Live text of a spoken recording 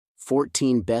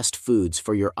14 best foods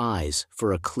for your eyes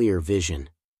for a clear vision.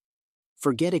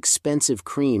 Forget expensive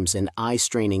creams and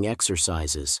eye-straining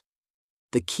exercises.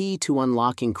 The key to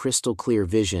unlocking crystal clear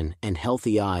vision and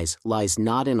healthy eyes lies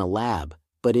not in a lab,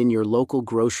 but in your local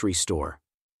grocery store.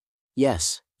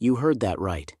 Yes, you heard that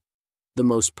right. The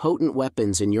most potent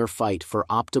weapons in your fight for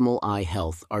optimal eye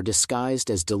health are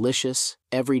disguised as delicious,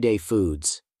 everyday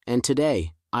foods, and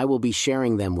today, I will be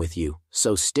sharing them with you,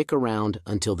 so stick around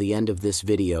until the end of this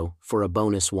video for a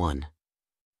bonus one.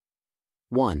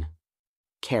 1.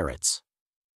 Carrots.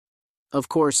 Of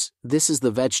course, this is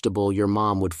the vegetable your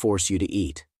mom would force you to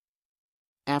eat.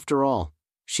 After all,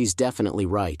 she's definitely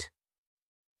right.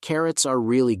 Carrots are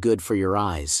really good for your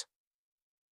eyes.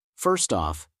 First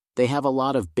off, they have a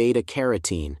lot of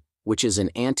beta-carotene, which is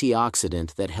an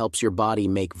antioxidant that helps your body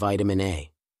make vitamin A.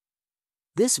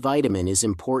 This vitamin is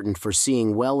important for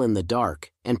seeing well in the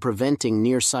dark and preventing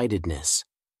nearsightedness.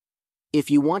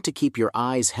 If you want to keep your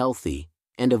eyes healthy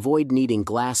and avoid needing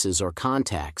glasses or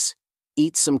contacts,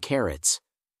 eat some carrots,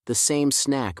 the same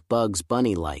snack Bugs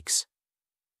Bunny likes.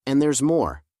 And there's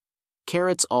more.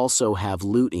 Carrots also have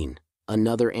lutein,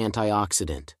 another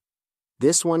antioxidant.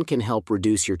 This one can help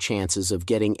reduce your chances of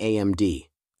getting AMD,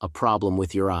 a problem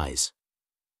with your eyes.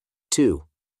 2.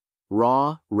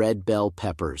 Raw red bell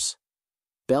peppers.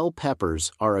 Bell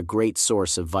peppers are a great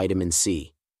source of vitamin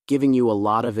C, giving you a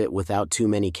lot of it without too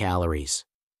many calories.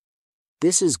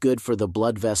 This is good for the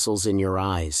blood vessels in your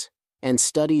eyes, and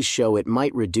studies show it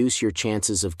might reduce your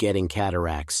chances of getting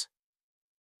cataracts.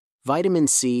 Vitamin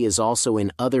C is also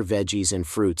in other veggies and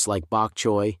fruits like bok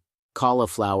choy,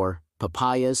 cauliflower,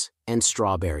 papayas, and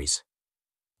strawberries.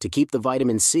 To keep the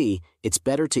vitamin C, it's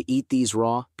better to eat these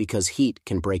raw because heat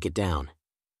can break it down.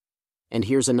 And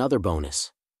here's another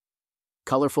bonus.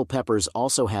 Colorful peppers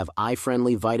also have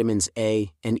eye-friendly vitamins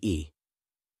A and E.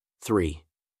 3.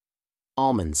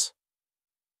 Almonds.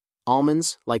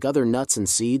 Almonds, like other nuts and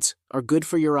seeds, are good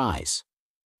for your eyes.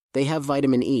 They have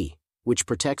vitamin E, which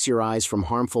protects your eyes from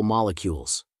harmful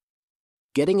molecules.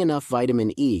 Getting enough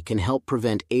vitamin E can help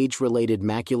prevent age-related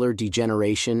macular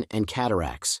degeneration and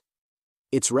cataracts.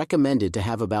 It's recommended to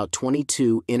have about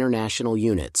 22 international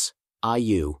units,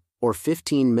 IU, or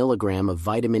 15 mg of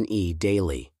vitamin E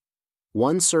daily.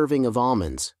 One serving of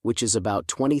almonds, which is about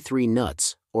 23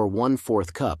 nuts, or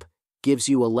 1/4 cup, gives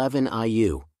you 11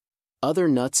 IU. Other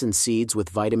nuts and seeds with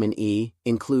vitamin E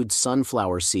include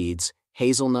sunflower seeds,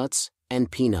 hazelnuts, and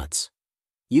peanuts.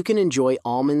 You can enjoy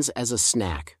almonds as a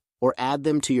snack, or add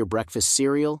them to your breakfast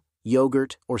cereal,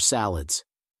 yogurt, or salads.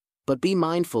 But be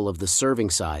mindful of the serving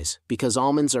size because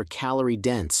almonds are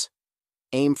calorie-dense.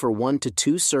 Aim for 1 to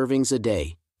 2 servings a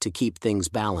day to keep things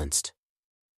balanced.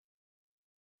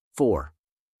 4.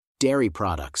 Dairy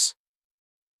products.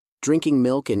 Drinking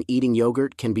milk and eating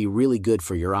yogurt can be really good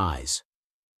for your eyes.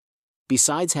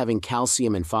 Besides having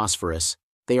calcium and phosphorus,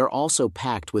 they are also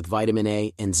packed with vitamin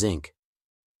A and zinc.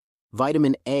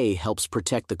 Vitamin A helps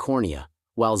protect the cornea,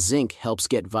 while zinc helps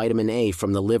get vitamin A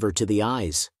from the liver to the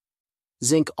eyes.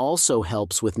 Zinc also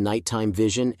helps with nighttime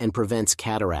vision and prevents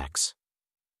cataracts.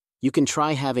 You can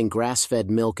try having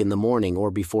grass-fed milk in the morning or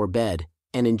before bed,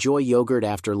 and enjoy yogurt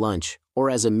after lunch or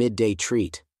as a midday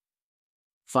treat.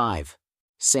 5.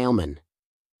 Salmon.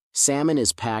 Salmon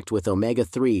is packed with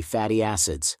omega-3 fatty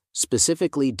acids,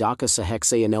 specifically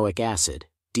docosahexaenoic acid,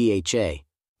 DHA,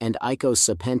 and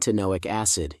eicosapentaenoic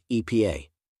acid, EPA,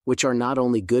 which are not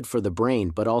only good for the brain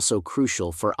but also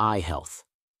crucial for eye health.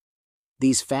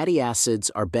 These fatty acids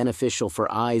are beneficial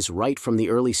for eyes right from the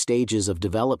early stages of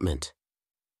development.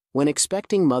 When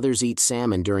expecting mothers eat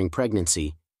salmon during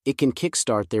pregnancy, it can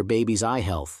kickstart their baby's eye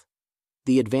health.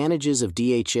 The advantages of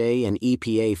DHA and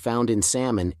EPA found in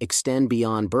salmon extend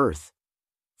beyond birth.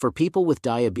 For people with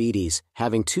diabetes,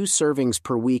 having 2 servings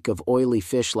per week of oily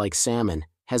fish like salmon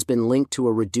has been linked to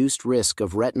a reduced risk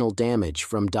of retinal damage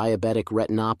from diabetic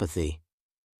retinopathy.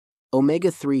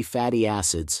 Omega-3 fatty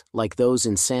acids, like those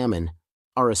in salmon,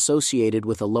 are associated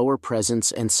with a lower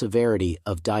presence and severity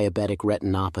of diabetic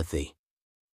retinopathy.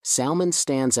 Salmon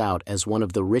stands out as one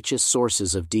of the richest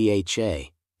sources of DHA,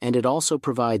 and it also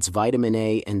provides vitamin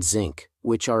A and zinc,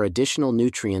 which are additional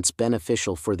nutrients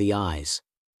beneficial for the eyes.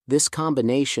 This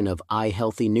combination of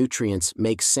eye-healthy nutrients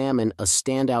makes salmon a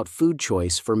standout food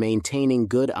choice for maintaining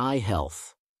good eye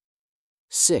health.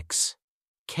 6.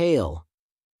 Kale.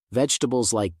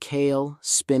 Vegetables like kale,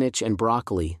 spinach, and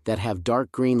broccoli that have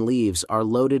dark green leaves are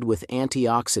loaded with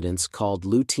antioxidants called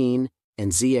lutein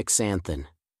and zeaxanthin.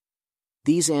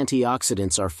 These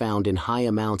antioxidants are found in high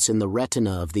amounts in the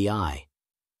retina of the eye.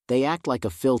 They act like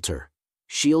a filter,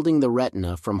 shielding the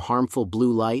retina from harmful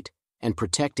blue light and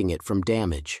protecting it from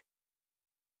damage.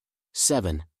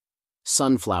 7.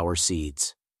 Sunflower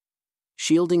seeds.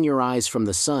 Shielding your eyes from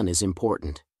the sun is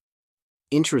important.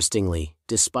 Interestingly,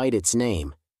 despite its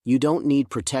name, you don't need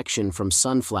protection from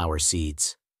sunflower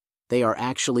seeds. They are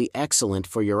actually excellent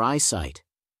for your eyesight.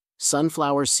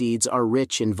 Sunflower seeds are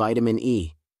rich in vitamin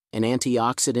E, an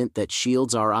antioxidant that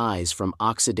shields our eyes from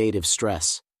oxidative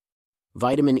stress.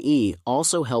 Vitamin E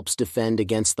also helps defend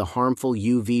against the harmful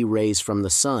UV rays from the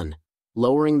sun,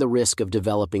 lowering the risk of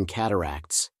developing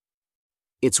cataracts.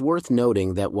 It's worth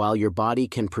noting that while your body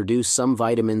can produce some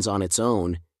vitamins on its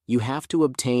own, you have to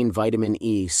obtain vitamin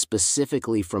E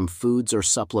specifically from foods or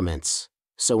supplements,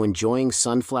 so enjoying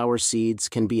sunflower seeds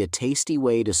can be a tasty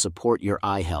way to support your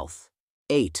eye health.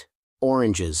 8.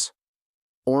 Oranges.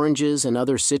 Oranges and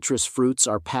other citrus fruits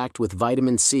are packed with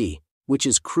vitamin C, which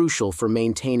is crucial for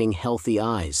maintaining healthy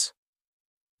eyes.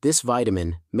 This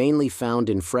vitamin, mainly found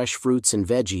in fresh fruits and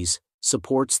veggies,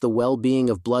 supports the well-being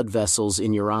of blood vessels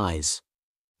in your eyes.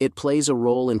 It plays a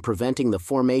role in preventing the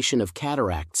formation of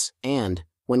cataracts and,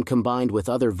 when combined with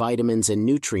other vitamins and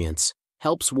nutrients,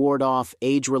 helps ward off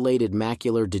age-related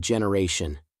macular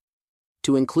degeneration.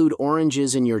 To include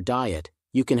oranges in your diet,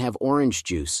 you can have orange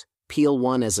juice, peel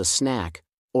one as a snack,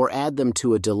 or add them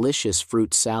to a delicious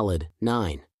fruit salad.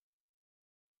 9.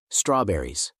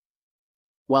 Strawberries.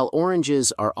 While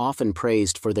oranges are often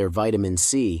praised for their vitamin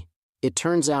C, it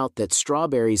turns out that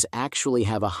strawberries actually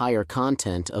have a higher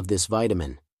content of this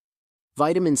vitamin.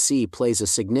 Vitamin C plays a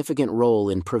significant role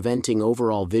in preventing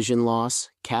overall vision loss,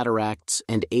 cataracts,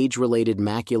 and age-related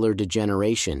macular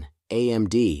degeneration,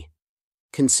 AMD.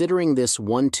 Considering this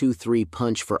 1-2-3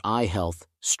 punch for eye health,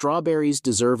 strawberries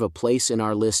deserve a place in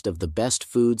our list of the best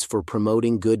foods for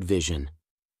promoting good vision.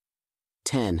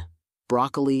 10.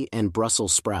 Broccoli and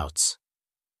Brussels sprouts.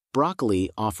 Broccoli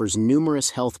offers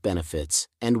numerous health benefits,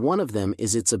 and one of them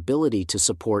is its ability to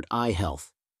support eye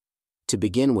health. To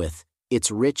begin with, it's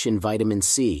rich in vitamin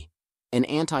C, an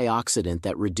antioxidant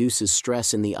that reduces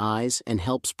stress in the eyes and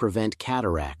helps prevent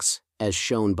cataracts, as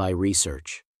shown by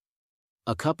research.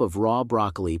 A cup of raw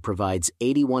broccoli provides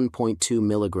 81.2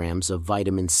 milligrams of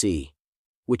vitamin C,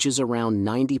 which is around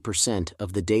 90%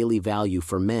 of the daily value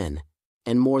for men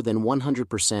and more than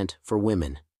 100% for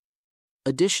women.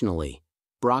 Additionally,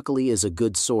 broccoli is a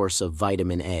good source of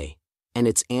vitamin A, and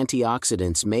its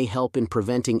antioxidants may help in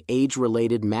preventing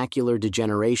age-related macular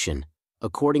degeneration,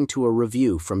 according to a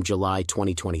review from July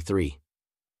 2023.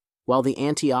 While the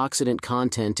antioxidant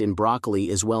content in broccoli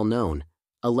is well known,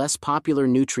 a less popular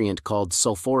nutrient called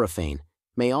sulforaphane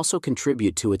may also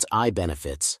contribute to its eye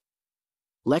benefits.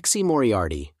 Lexi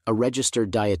Moriarty, a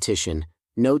registered dietitian,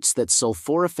 notes that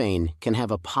sulforaphane can have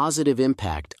a positive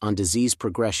impact on disease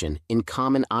progression in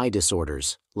common eye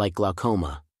disorders like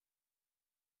glaucoma.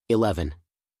 11.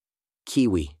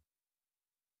 Kiwi.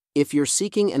 If you're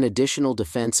seeking an additional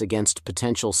defense against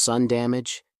potential sun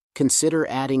damage, consider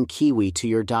adding kiwi to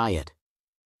your diet.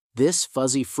 This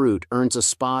fuzzy fruit earns a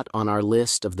spot on our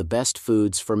list of the best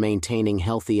foods for maintaining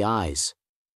healthy eyes.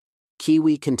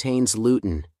 Kiwi contains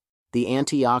lutein, the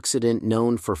antioxidant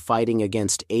known for fighting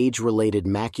against age-related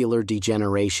macular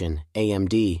degeneration,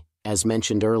 AMD, as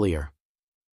mentioned earlier.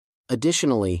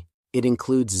 Additionally, it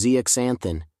includes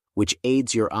zeaxanthin, which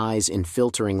aids your eyes in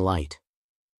filtering light.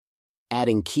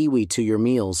 Adding kiwi to your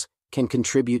meals can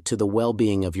contribute to the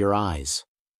well-being of your eyes.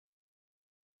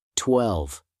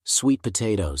 12. Sweet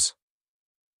potatoes.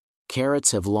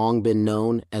 Carrots have long been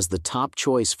known as the top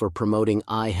choice for promoting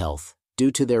eye health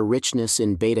due to their richness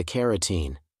in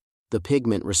beta-carotene, the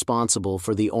pigment responsible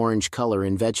for the orange color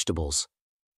in vegetables.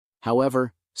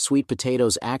 However, sweet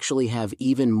potatoes actually have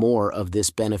even more of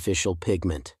this beneficial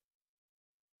pigment.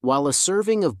 While a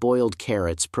serving of boiled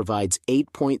carrots provides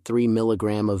 8.3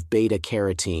 milligram of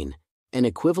beta-carotene, an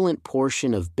equivalent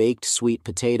portion of baked sweet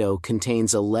potato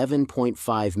contains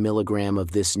 11.5 milligram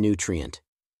of this nutrient.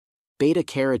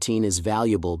 Beta-carotene is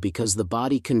valuable because the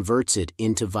body converts it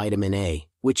into vitamin A,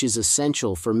 which is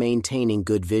essential for maintaining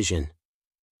good vision.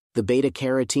 The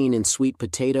beta-carotene in sweet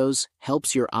potatoes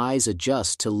helps your eyes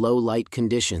adjust to low light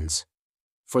conditions.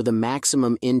 For the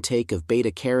maximum intake of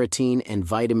beta-carotene and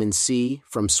vitamin C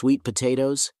from sweet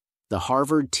potatoes, the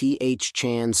Harvard T.H.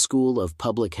 Chan School of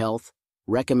Public Health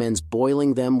recommends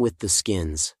boiling them with the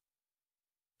skins.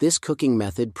 This cooking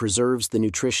method preserves the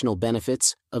nutritional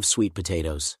benefits of sweet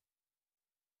potatoes.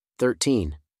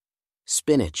 13.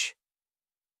 Spinach.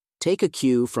 Take a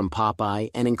cue from Popeye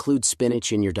and include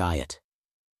spinach in your diet.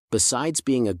 Besides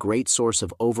being a great source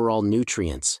of overall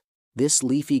nutrients, this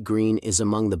leafy green is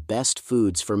among the best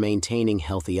foods for maintaining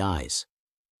healthy eyes.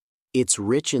 It's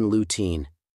rich in lutein,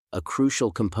 a crucial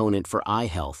component for eye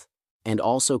health, and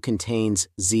also contains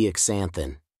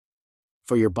zeaxanthin.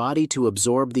 For your body to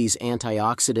absorb these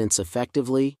antioxidants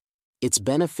effectively, it's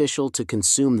beneficial to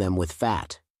consume them with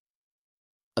fat.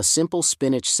 A simple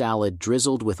spinach salad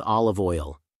drizzled with olive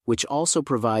oil, which also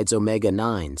provides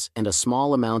omega-9s and a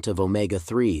small amount of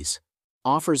omega-3s,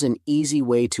 offers an easy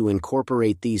way to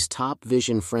incorporate these top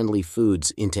vision-friendly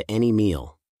foods into any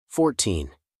meal.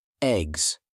 14.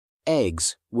 Eggs.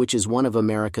 Eggs, which is one of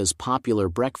America's popular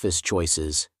breakfast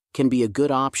choices, can be a good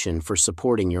option for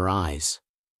supporting your eyes.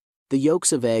 The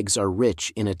yolks of eggs are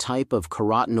rich in a type of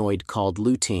carotenoid called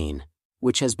lutein,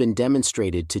 which has been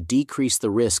demonstrated to decrease the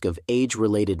risk of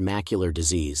age-related macular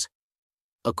disease.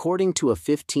 According to a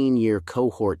 15-year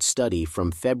cohort study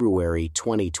from February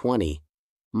 2020,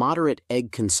 moderate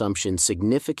egg consumption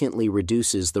significantly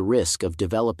reduces the risk of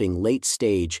developing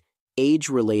late-stage,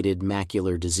 age-related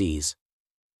macular disease.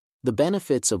 The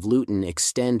benefits of lutein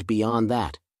extend beyond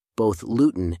that. Both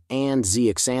lutein and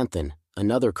zeaxanthin,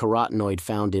 another carotenoid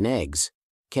found in eggs,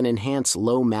 can enhance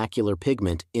low macular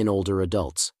pigment in older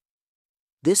adults.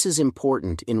 This is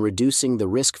important in reducing the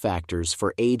risk factors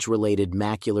for age-related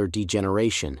macular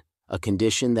degeneration, a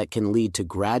condition that can lead to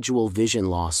gradual vision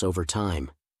loss over time.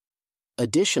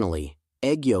 Additionally,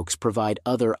 egg yolks provide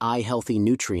other eye-healthy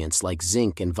nutrients like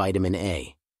zinc and vitamin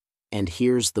A. And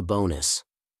here's the bonus.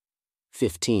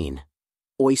 15.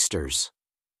 Oysters.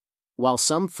 While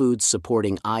some foods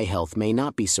supporting eye health may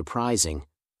not be surprising,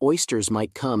 oysters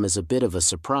might come as a bit of a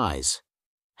surprise.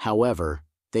 However,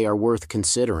 they are worth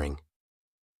considering.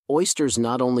 Oysters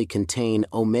not only contain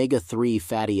omega-3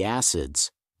 fatty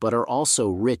acids, but are also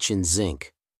rich in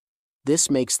zinc. This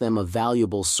makes them a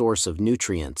valuable source of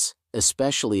nutrients,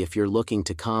 especially if you're looking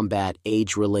to combat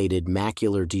age-related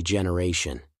macular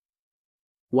degeneration.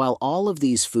 While all of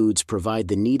these foods provide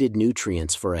the needed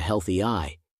nutrients for a healthy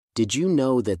eye, did you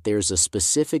know that there's a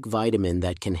specific vitamin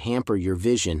that can hamper your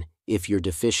vision if you're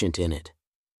deficient in it?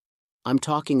 I'm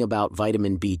talking about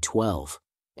vitamin B12.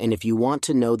 And if you want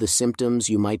to know the symptoms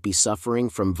you might be suffering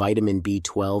from vitamin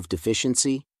B12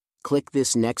 deficiency, click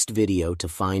this next video to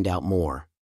find out more.